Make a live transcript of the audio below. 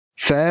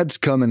Fads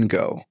come and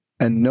go,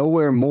 and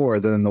nowhere more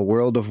than in the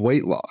world of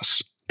weight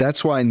loss.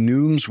 That's why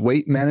Noom's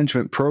weight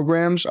management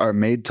programs are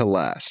made to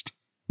last.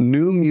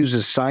 Noom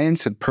uses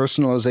science and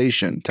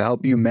personalization to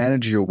help you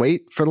manage your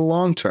weight for the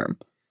long term.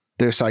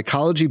 Their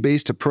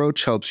psychology-based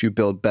approach helps you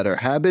build better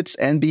habits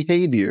and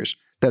behaviors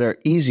that are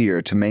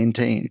easier to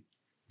maintain.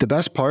 The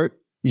best part?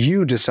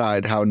 You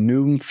decide how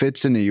Noom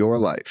fits into your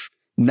life,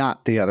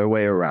 not the other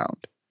way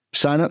around.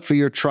 Sign up for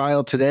your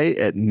trial today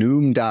at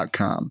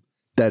Noom.com.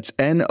 That's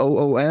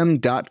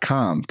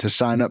Noom.com to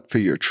sign up for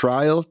your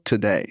trial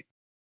today.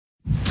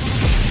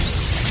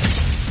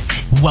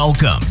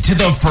 Welcome to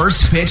the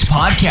First Pitch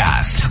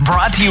Podcast,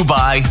 brought to you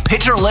by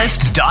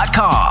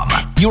PitcherList.com,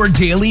 your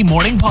daily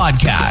morning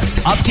podcast,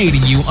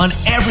 updating you on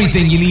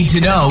everything you need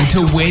to know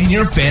to win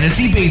your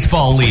fantasy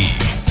baseball league.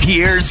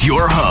 Here's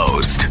your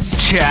host,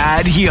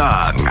 Chad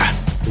Young.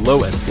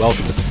 Hello and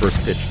welcome to the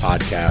First Pitch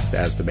Podcast.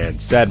 As the man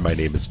said, my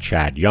name is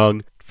Chad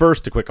Young.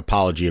 First, a quick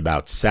apology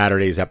about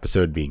Saturday's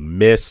episode being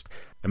missed.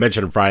 I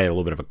mentioned on Friday a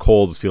little bit of a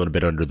cold, was feeling a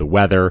bit under the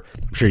weather.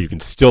 I'm sure you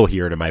can still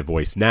hear it in my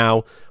voice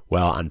now.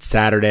 Well, on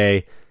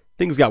Saturday,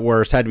 things got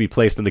worse, had to be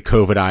placed in the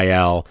COVID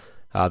IL.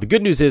 The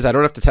good news is I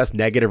don't have to test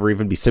negative or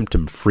even be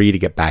symptom-free to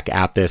get back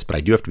at this, but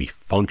I do have to be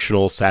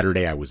functional.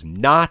 Saturday I was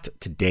not.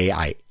 Today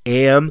I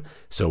am.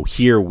 So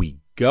here we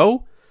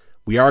go.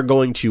 We are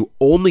going to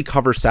only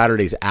cover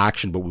Saturday's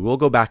action, but we will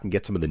go back and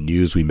get some of the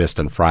news we missed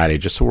on Friday,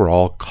 just so we're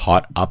all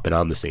caught up and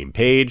on the same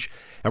page.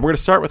 And we're going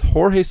to start with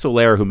Jorge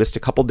Soler, who missed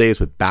a couple days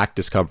with back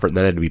discomfort and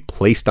then had to be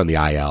placed on the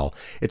IL.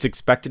 It's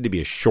expected to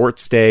be a short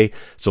stay.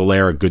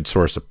 Soler, a good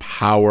source of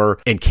power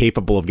and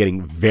capable of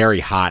getting very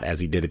hot as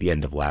he did at the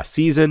end of last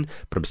season,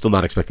 but I'm still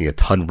not expecting a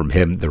ton from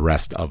him the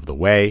rest of the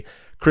way.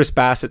 Chris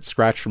Bassitt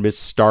scratched from his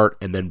start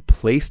and then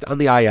placed on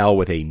the IL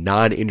with a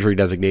non-injury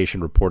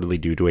designation reportedly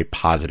due to a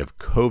positive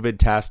COVID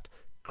test.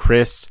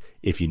 Chris,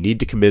 if you need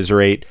to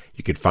commiserate,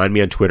 you can find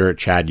me on Twitter at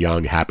Chad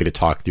Young. Happy to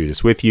talk through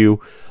this with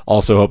you.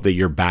 Also hope that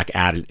you're back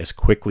at it as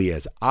quickly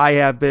as I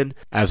have been.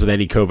 As with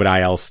any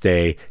COVID IL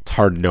stay, it's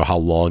hard to know how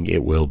long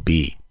it will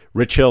be.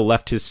 Rich Hill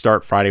left his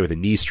start Friday with a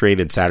knee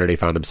strain and Saturday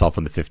found himself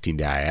on the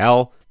 15-day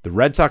IL. The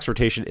Red Sox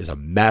rotation is a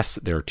mess.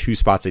 There are two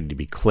spots that need to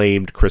be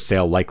claimed. Chris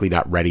Sale likely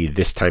not ready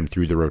this time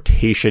through the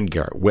rotation.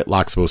 Garrett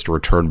Whitlock's supposed to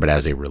return, but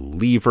as a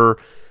reliever.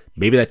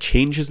 Maybe that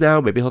changes now.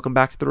 Maybe he'll come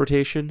back to the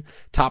rotation.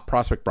 Top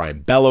prospect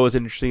Brian Bello is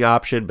an interesting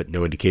option, but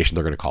no indication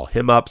they're going to call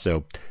him up,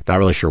 so not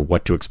really sure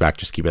what to expect.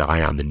 Just keep an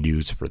eye on the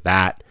news for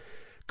that.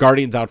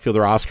 Guardians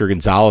outfielder Oscar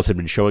Gonzalez had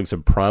been showing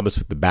some promise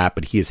with the bat,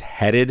 but he is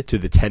headed to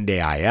the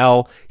 10-day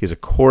IL. He has a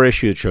core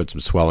issue that showed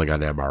some swelling on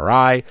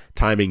MRI.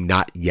 Timing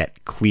not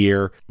yet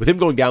clear. With him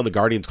going down, the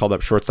Guardians called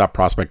up shortstop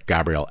prospect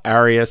Gabriel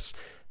Arias.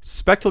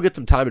 Suspect he'll get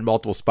some time in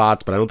multiple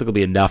spots, but I don't think it'll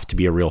be enough to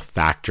be a real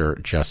factor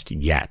just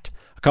yet.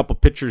 A couple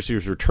pitchers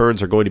whose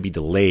returns are going to be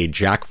delayed.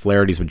 Jack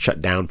Flaherty's been shut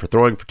down for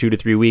throwing for 2 to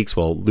 3 weeks,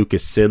 while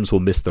Lucas Sims will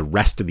miss the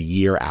rest of the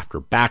year after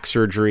back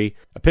surgery.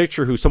 A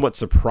pitcher who somewhat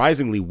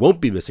surprisingly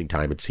won't be missing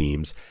time, it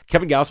seems.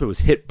 Kevin Gausman was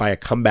hit by a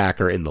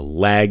comebacker in the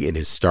leg in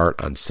his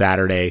start on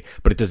Saturday,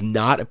 but it does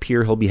not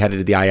appear he'll be headed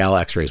to the IL.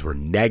 X-rays were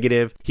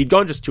negative. He'd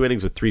gone just 2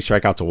 innings with 3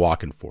 strikeouts, a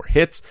walk, and 4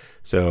 hits.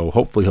 So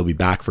hopefully he'll be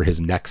back for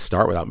his next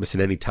start without missing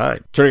any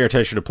time. Turning our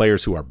attention to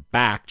players who are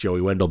back, Joey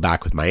Wendell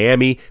back with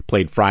Miami,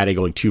 played Friday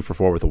going 2 for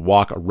 4 with a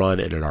walk, a run,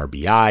 and an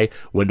RBI.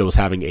 Wendell was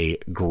having a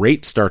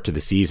great start to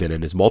the season,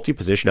 and his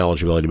multi-position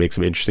eligibility makes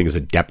him interesting as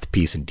a depth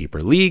piece in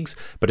deeper leagues,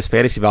 but his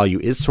fantasy value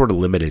is sort of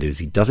limited as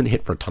he doesn't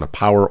hit for a ton of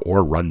power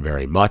or run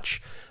very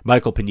much.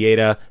 Michael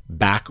Pineda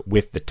back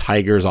with the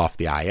Tigers off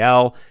the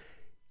IL.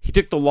 He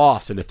took the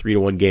loss in a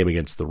 3-1 game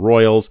against the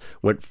Royals,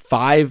 went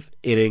 5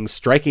 innings,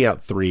 striking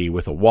out 3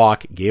 with a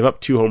walk, gave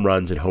up 2 home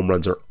runs, and home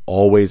runs are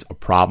always a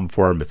problem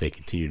for him. If they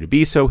continue to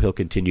be so, he'll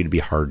continue to be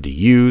hard to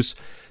use.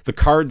 The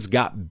Cards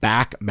got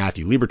back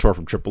Matthew Liberatore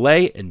from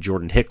AAA and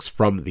Jordan Hicks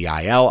from the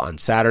IL on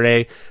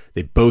Saturday.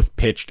 They both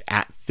pitched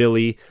at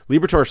Philly.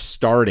 Liberatore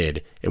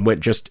started and went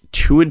just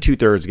 2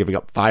 2/3, giving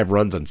up 5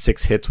 runs on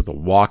 6 hits with a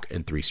walk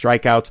and 3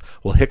 strikeouts,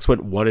 while Hicks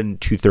went 1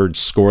 2/3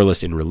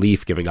 scoreless in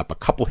relief, giving up a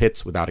couple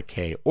hits without a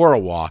K or a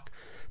walk.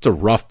 It's a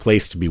rough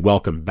place to be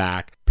welcomed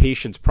back.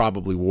 Patience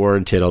probably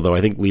warranted, although I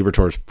think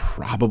Liberatore's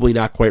probably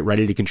not quite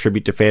ready to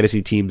contribute to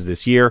fantasy teams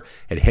this year,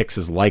 and Hicks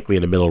is likely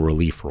in a middle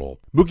relief role.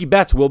 Mookie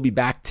Betts will be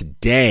back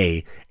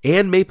today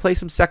and may play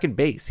some second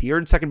base. He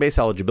earned second base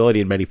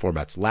eligibility in many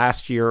formats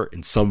last year.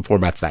 In some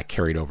formats that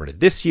carried over to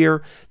this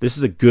year. This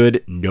is a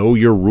good know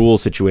your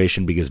rules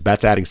situation because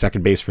Betts adding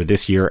second base for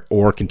this year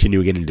or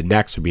continuing it into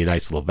next would be a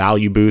nice little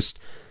value boost.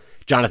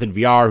 Jonathan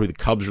Villar, who the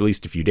Cubs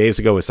released a few days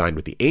ago, is signed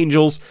with the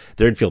Angels.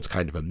 Their infield's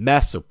kind of a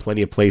mess, so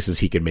plenty of places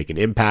he can make an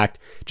impact.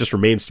 Just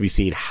remains to be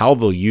seen how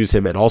they'll use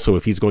him and also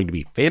if he's going to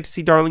be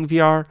fantasy darling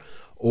Villar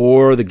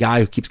or the guy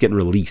who keeps getting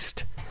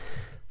released.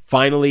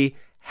 Finally,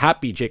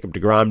 happy Jacob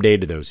deGrom Day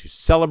to those who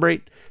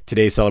celebrate.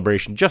 Today's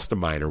celebration, just a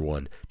minor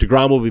one.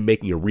 DeGrom will be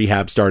making a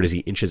rehab start as he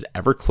inches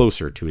ever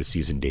closer to his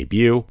season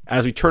debut.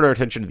 As we turn our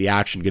attention to the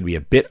action, going to be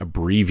a bit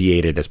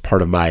abbreviated as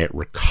part of my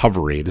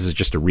recovery. This is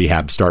just a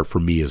rehab start for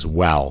me as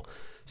well.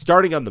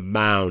 Starting on the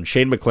mound,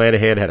 Shane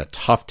McClanahan had a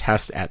tough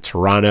test at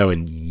Toronto,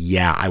 and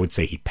yeah, I would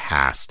say he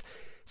passed.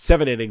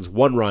 7 innings,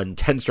 1 run,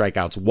 10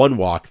 strikeouts, 1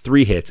 walk,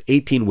 3 hits,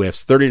 18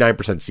 whiffs, 39%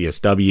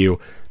 CSW.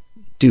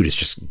 Dude is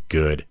just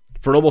good.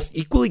 For an almost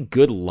equally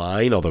good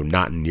line, although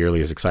not nearly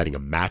as exciting a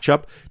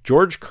matchup,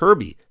 George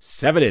Kirby,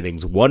 7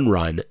 innings, 1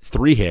 run,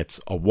 3 hits,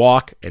 a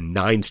walk, and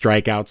 9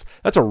 strikeouts.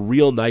 That's a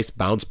real nice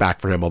bounce back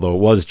for him, although it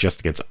was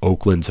just against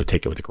Oakland, so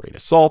take it with a grain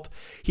of salt.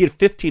 He had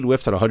 15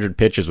 whiffs on 100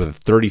 pitches with a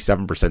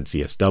 37%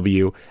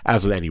 CSW.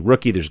 As with any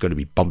rookie, there's going to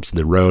be bumps in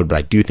the road, but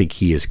I do think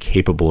he is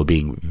capable of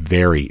being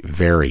very,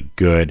 very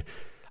good.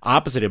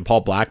 Opposite him,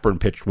 Paul Blackburn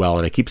pitched well,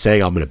 and I keep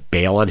saying I'm going to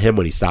bail on him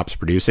when he stops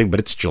producing, but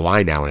it's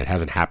July now, and it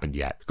hasn't happened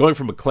yet. Going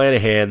from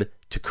McClanahan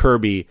to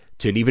Kirby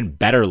to an even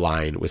better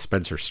line with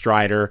Spencer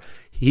Strider,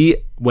 he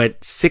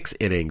went 6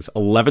 innings,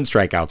 11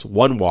 strikeouts,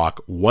 1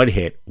 walk, 1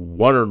 hit,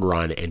 1 earned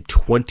run, and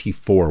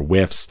 24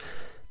 whiffs.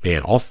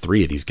 Man, all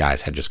 3 of these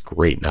guys had just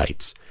great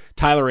nights.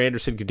 Tyler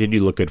Anderson continued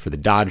to look good for the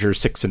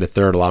Dodgers, 6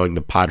 1/3, allowing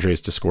the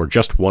Padres to score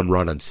just 1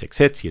 run on 6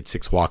 hits. He had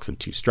 6 walks and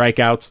 2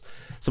 strikeouts.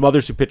 Some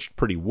others who pitched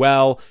pretty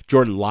well.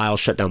 Jordan Lyle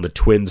shut down the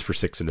Twins for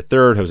 6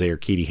 1/3. Jose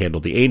Urquidy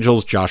handled the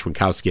Angels. Josh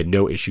Winkowski had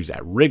no issues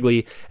at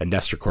Wrigley, and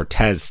Nestor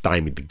Cortez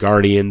stymied the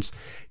Guardians.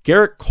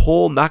 Garrett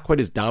Cole, not quite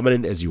as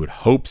dominant as you would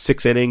hope,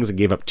 6 innings and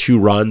gave up 2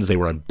 runs. They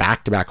were on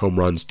back-to-back home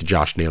runs to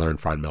Josh Naylor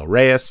and Franmil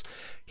Reyes.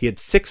 He had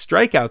 6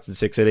 strikeouts in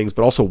 6 innings,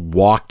 but also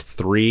walked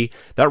 3.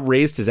 That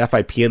raised his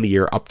FIP in the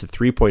year up to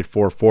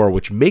 3.44,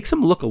 which makes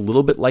him look a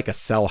little bit like a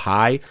sell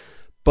high,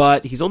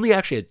 but he's only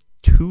actually had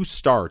 2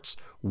 starts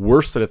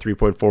worse than a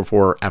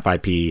 3.44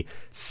 FIP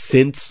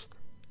since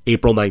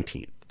April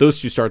 19th. Those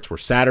 2 starts were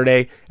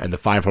Saturday and the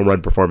 5 home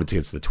run performance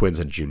against the Twins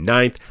on June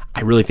 9th.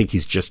 I really think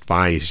he's just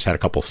fine. He's just had a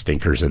couple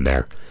stinkers in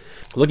there.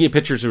 Looking at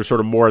pitchers who were sort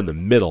of more in the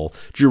middle,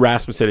 Drew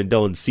Rasmussen and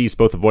Dylan Cease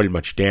both avoided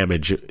much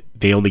damage.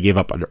 They only gave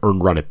up an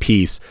earned run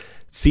apiece.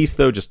 Cease,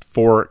 though, just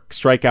 4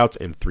 strikeouts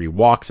and 3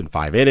 walks in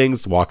 5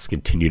 innings. Walks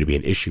continue to be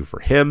an issue for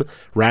him.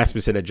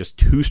 Rasmussen had just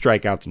 2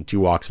 strikeouts and 2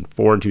 walks in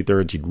 4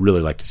 2/3. You'd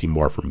really like to see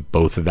more from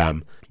both of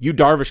them. Yu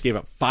Darvish gave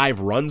up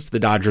 5 runs to the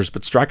Dodgers,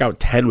 but struck out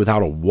 10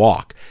 without a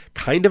walk.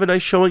 Kind of a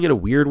nice showing in a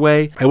weird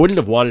way. I wouldn't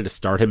have wanted to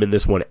start him in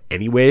this one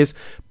anyways,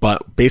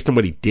 but based on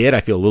what he did, I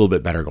feel a little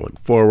bit better going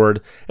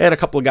forward. And a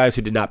couple of guys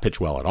who did not pitch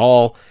well at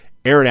all.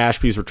 Aaron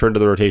Ashby's return to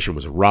the rotation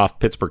was rough.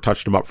 Pittsburgh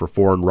touched him up for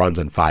 4 runs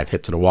and 5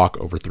 hits and a walk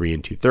over 3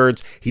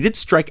 2/3. He did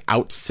strike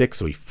out 6,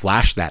 so he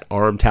flashed that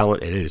arm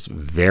talent, and it is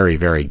very,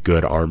 very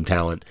good arm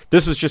talent.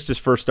 This was just his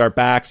first start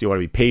back, so you want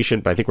to be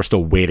patient, but I think we're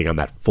still waiting on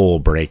that full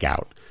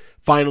breakout.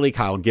 Finally,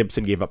 Kyle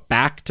Gibson gave up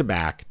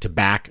back-to-back,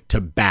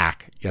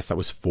 yes, that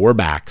was 4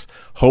 backs,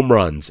 home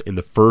runs in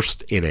the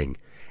first inning,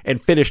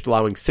 and finished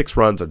allowing 6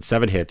 runs on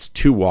 7 hits,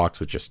 2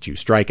 walks with just 2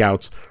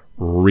 strikeouts.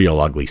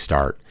 Real ugly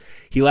start.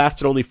 He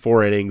lasted only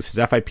 4 innings. His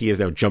FIP has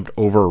now jumped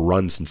over a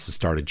run since the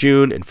start of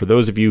June, and for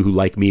those of you who,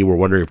 like me, were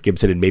wondering if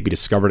Gibson had maybe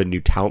discovered a new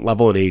talent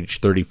level in age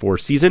 34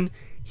 season,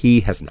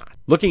 he has not.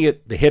 Looking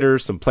at the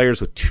hitters, some players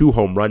with 2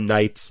 home run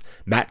nights.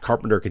 Matt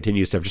Carpenter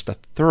continues to have just a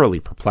thoroughly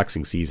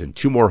perplexing season.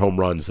 2 more home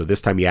runs, so this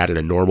time he added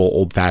a normal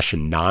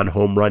old-fashioned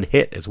non-home run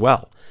hit as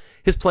well.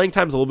 His playing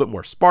time's a little bit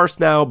more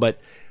sparse now,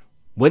 but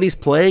when he's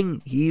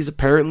playing, he's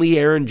apparently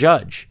Aaron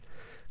Judge.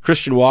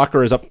 Christian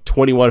Walker is up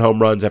 21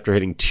 home runs after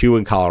hitting 2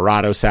 in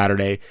Colorado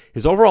Saturday.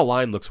 His overall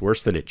line looks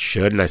worse than it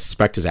should, and I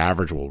suspect his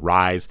average will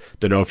rise.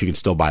 Don't know if you can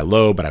still buy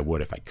low, but I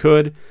would if I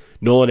could.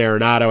 Nolan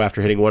Arenado,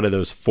 after hitting one of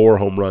those 4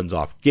 home runs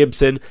off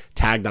Gibson,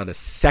 tagged on a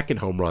second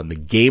home run, the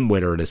game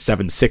winner in a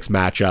 7-6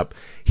 matchup.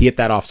 He hit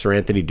that off Sir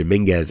Anthony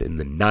Dominguez in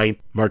the 9th.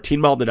 Martin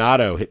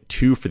Maldonado hit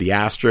 2 for the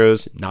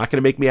Astros. Not going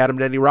to make me add him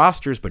to any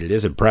rosters, but it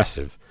is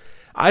impressive.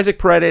 Isaac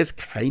Paredes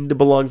kind of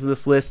belongs in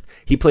this list.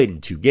 He played in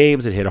 2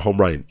 games and hit a home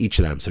run in each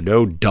of them, so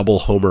no double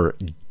homer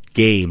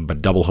game,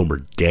 but double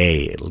homer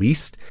day at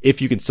least.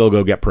 If you can still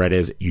go get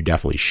Paredes, you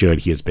definitely should.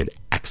 He has been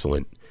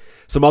excellent.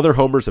 Some other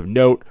homers of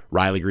note: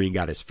 Riley Green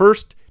got his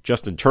first,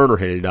 Justin Turner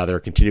hit another,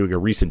 continuing a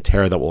recent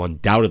tear that will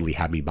undoubtedly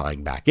have me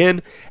buying back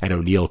in, and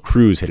O'Neal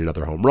Cruz hit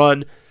another home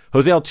run.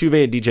 Jose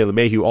Altuve and DJ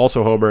LeMahieu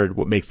also homered.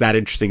 What makes that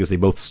interesting is they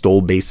both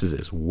stole bases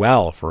as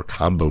well for a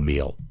combo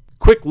meal.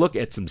 Quick look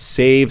at some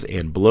saves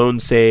and blown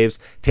saves.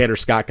 Tanner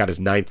Scott got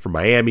his 9th for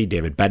Miami.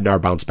 David Bednar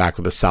bounced back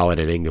with a solid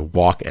inning, a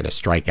walk and a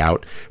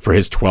strikeout for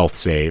his 12th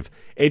save.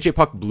 AJ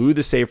Puck blew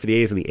the save for the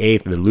A's in the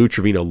 8th, and then Lou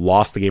Trevino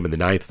lost the game in the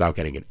 9th without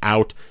getting an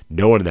out.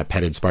 No one in that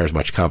pen inspires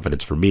much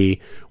confidence for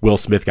me. Will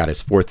Smith got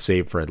his 4th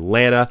save for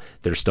Atlanta.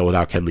 They're still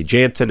without Kenley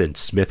Jansen, and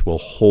Smith will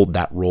hold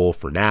that role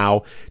for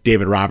now.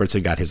 David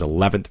Robertson got his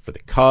 11th for the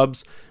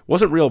Cubs.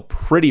 Wasn't real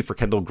pretty for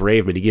Kendall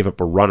Graveman. He gave up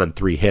a run on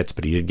 3 hits,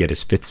 but he did get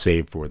his 5th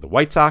save for the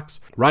White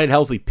Sox. Ryan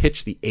Helsley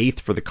pitched the 8th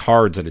for the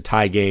Cards in a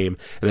tie game,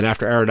 and then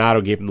after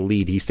Arenado gave him the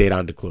lead, he stayed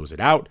on to close it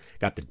out.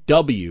 Got the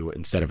W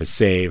instead of a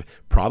save.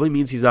 Probably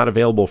means he's not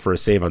available for a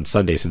save on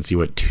Sunday since he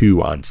went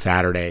 2 on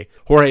Saturday.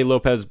 Jorge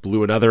Lopez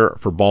blew another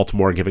for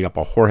Baltimore, giving up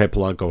a Jorge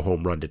Polanco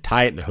home run to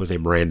tie it and a Jose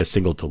Miranda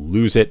single to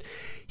lose it.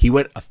 He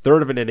went a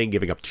third of an inning,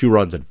 giving up 2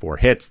 runs and 4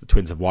 hits. The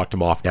Twins have walked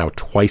him off now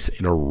twice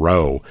in a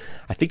row.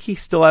 I think he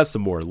still has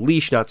some more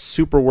leash, not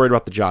super worried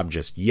about the job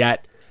just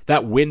yet.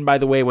 That win, by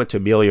the way, went to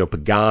Emilio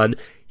Pagan.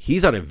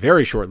 He's on a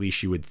very short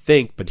leash, you would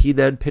think, but he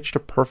then pitched a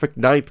perfect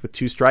ninth with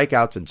 2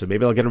 strikeouts, and so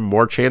maybe I'll get him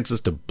more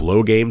chances to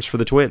blow games for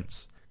the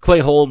Twins. Clay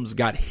Holmes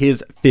got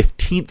his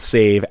 15th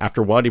save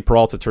after Wandy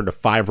Peralta turned a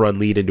 5-run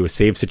lead into a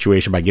save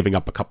situation by giving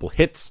up a couple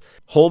hits.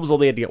 Holmes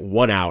only had to get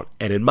 1 out,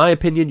 and in my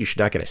opinion, you should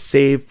not get a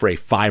save for a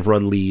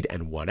 5-run lead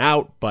and 1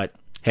 out, but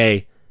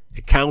hey,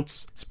 it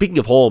counts. Speaking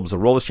of Holmes,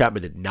 Aroldis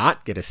Chapman did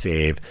not get a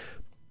save,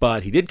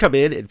 but he did come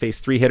in and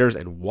face 3 hitters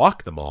and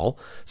walk them all,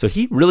 so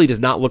he really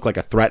does not look like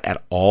a threat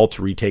at all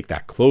to retake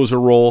that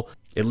closer role.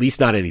 At least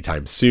not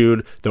anytime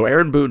soon, though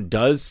Aaron Boone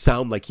does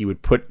sound like he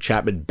would put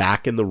Chapman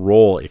back in the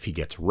role if he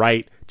gets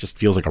right. Just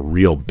feels like a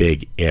real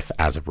big if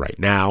as of right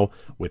now.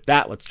 With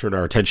that, let's turn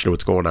our attention to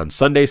what's going on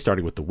Sunday,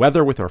 starting with the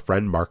weather with our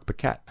friend Mark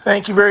Paquette.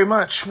 Thank you very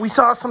much. We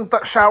saw some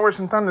showers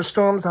and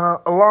thunderstorms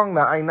along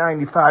the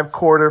I-95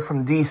 corridor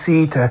from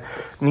D.C. to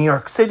New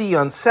York City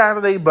on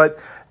Saturday, but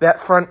that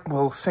front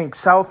will sink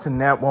south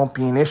and that won't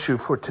be an issue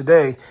for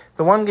today.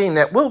 The one game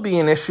that will be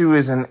an issue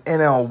is an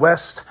NL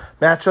West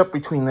matchup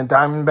between the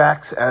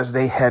Diamondbacks as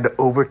they head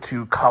over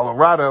to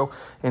Colorado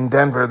in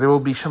Denver. There will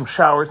be some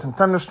showers and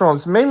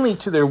thunderstorms, mainly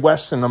to their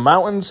west in the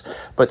mountains,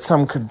 but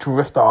some could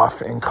drift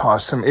off and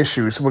cause some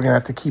issues. We're going to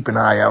have to keep an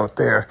eye out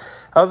there.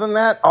 Other than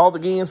that, all the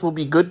games will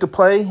be good to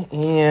play,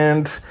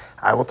 and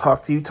I will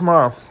talk to you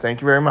tomorrow.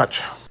 Thank you very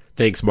much.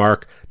 Thanks,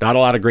 Mark. Not a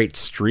lot of great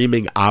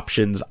streaming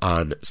options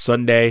on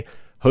Sunday.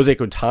 Jose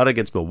Quintana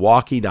against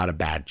Milwaukee, not a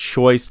bad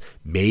choice.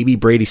 Maybe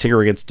Brady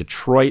Singer against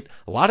Detroit.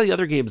 A lot of the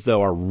other games,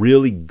 though, are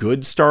really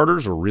good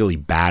starters or really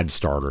bad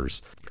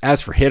starters.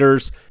 As for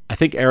hitters, I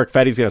think Eric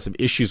Fetty's going to have some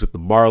issues with the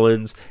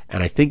Marlins,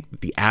 and I think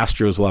the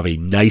Astros will have a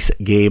nice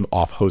game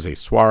off Jose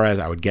Suarez.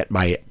 I would get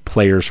my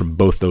players from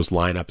both those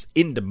lineups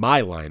into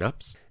my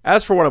lineups.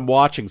 As for what I'm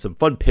watching, some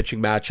fun pitching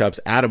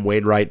matchups. Adam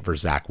Wainwright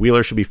versus Zach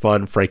Wheeler should be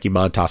fun. Frankie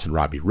Montas and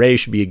Robbie Ray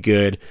should be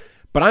good.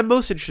 But I'm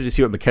most interested to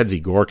see what Mackenzie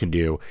Gore can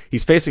do.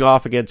 He's facing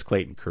off against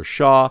Clayton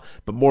Kershaw,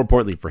 but more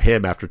importantly for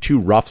him, after 2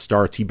 rough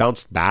starts, he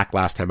bounced back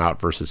last time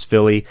out versus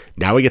Philly.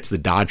 Now he gets the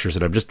Dodgers,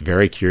 and I'm just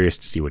very curious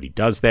to see what he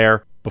does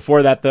there.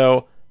 Before that,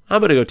 though,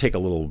 I'm going to go take a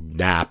little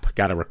nap.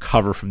 Got to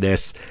recover from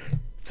this.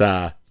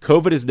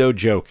 COVID is no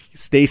joke.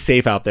 Stay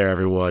safe out there,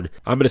 everyone.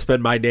 I'm going to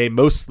spend my day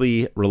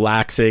mostly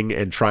relaxing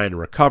and trying to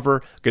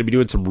recover. I'm going to be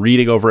doing some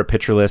reading over at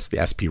Pitcher List,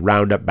 the SP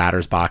Roundup,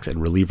 Batters Box, and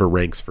Reliever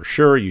Ranks for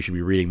sure. You should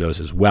be reading those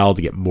as well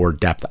to get more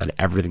depth on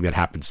everything that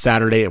happened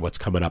Saturday and what's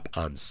coming up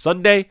on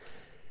Sunday.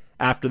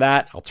 After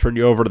that, I'll turn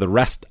you over to the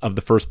rest of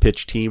the First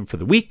Pitch team for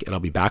the week, and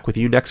I'll be back with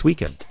you next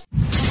weekend.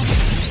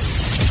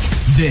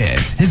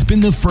 This has been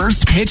the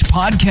First Pitch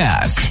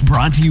Podcast,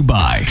 brought to you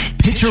by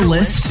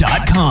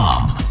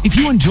PitcherList.com. If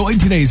you enjoyed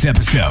today's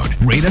episode,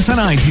 rate us on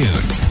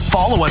iTunes,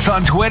 follow us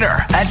on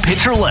Twitter at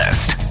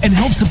PitcherList, and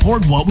help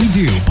support what we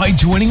do by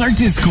joining our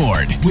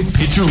Discord with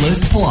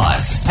PitcherList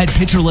Plus at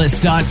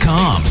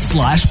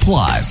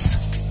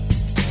PitcherList.com/plus.